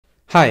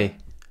Hi,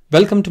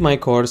 welcome to my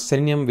course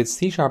Selenium with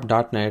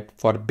C#.NET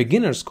for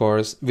beginners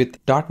course with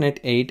 .NET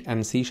 8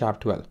 and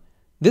C#12.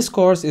 This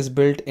course is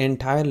built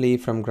entirely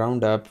from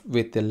ground up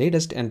with the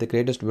latest and the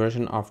greatest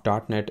version of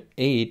 .NET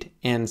 8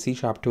 and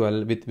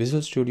C#12 with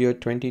Visual Studio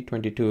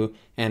 2022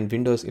 and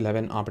Windows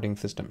 11 operating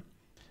system.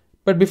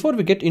 But before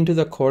we get into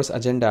the course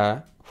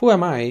agenda, who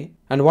am I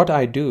and what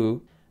I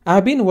do? I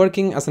have been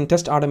working as a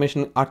test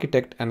automation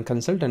architect and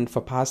consultant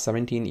for past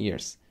 17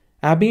 years.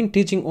 I have been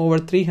teaching over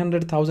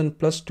 300,000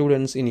 plus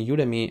students in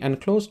Udemy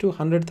and close to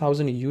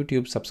 100,000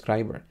 YouTube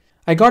subscribers.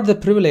 I got the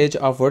privilege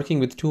of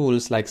working with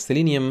tools like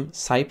Selenium,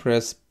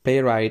 Cypress,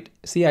 Playwright,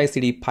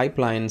 CI/CD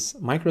pipelines,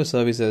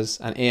 microservices,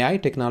 and AI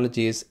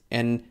technologies,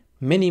 and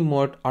many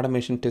more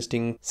automation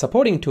testing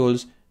supporting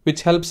tools,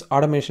 which helps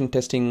automation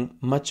testing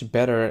much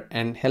better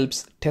and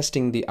helps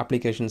testing the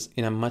applications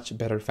in a much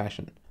better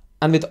fashion.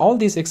 And with all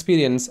this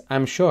experience,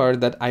 I'm sure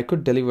that I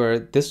could deliver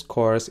this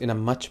course in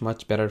a much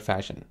better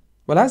fashion.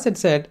 Well, as I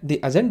said, the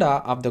agenda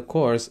of the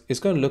course is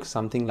going to look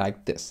something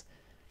like this.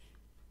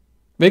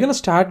 We're going to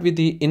start with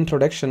the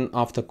introduction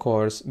of the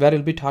course, where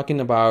we'll be talking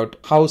about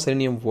how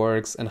Selenium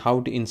works and how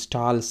to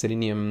install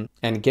Selenium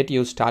and get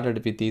you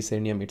started with the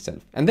Selenium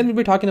itself. And then we'll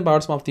be talking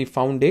about some of the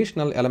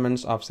foundational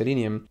elements of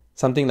Selenium,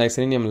 something like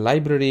Selenium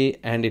library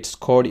and its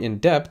code in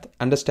depth,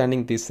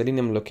 understanding the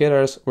Selenium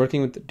locators,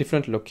 working with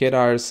different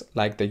locators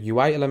like the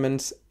UI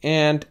elements,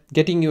 and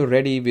getting you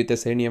ready with the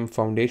Selenium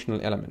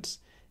foundational elements.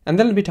 And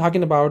then we'll be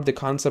talking about the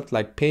concept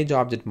like page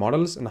object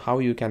models and how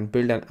you can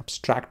build an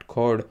abstract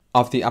code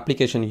of the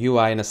application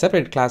UI in a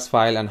separate class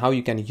file and how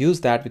you can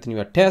use that within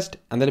your test.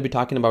 And then we'll be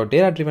talking about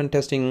data-driven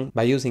testing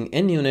by using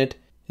NUnit,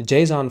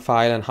 JSON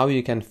file, and how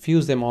you can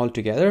fuse them all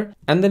together.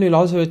 And then we'll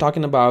also be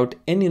talking about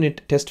NUnit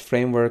test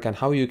framework and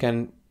how you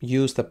can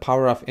use the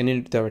power of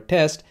NUnit to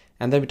test.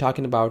 And then we're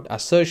talking about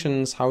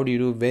assertions, how do you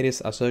do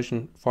various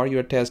assertions for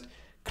your test,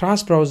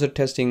 cross-browser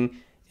testing,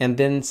 and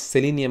then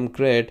Selenium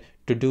Grid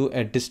to do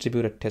a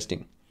distributed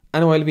testing.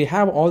 And while we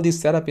have all these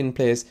set up in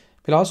place,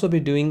 we'll also be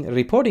doing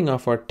reporting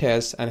of our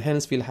tests, and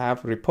hence we'll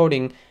have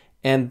reporting.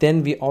 And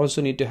then we also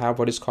need to have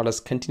what is called as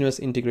continuous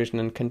integration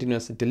and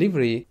continuous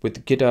delivery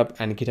with GitHub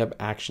and GitHub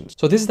Actions.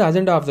 So this is the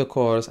agenda of the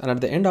course. And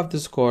at the end of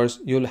this course,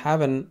 you'll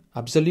have an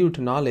absolute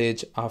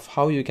knowledge of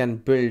how you can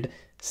build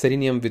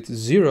Selenium with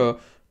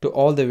zero to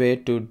all the way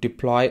to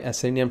deploy a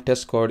Selenium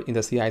test code in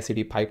the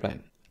CI/CD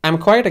pipeline. I'm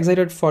quite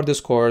excited for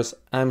this course.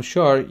 I'm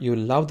sure you'll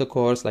love the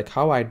course like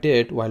how I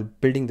did while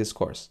building this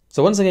course.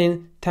 So once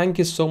again, thank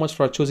you so much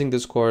for choosing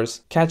this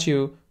course. Catch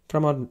you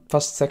from our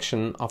first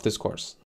section of this course.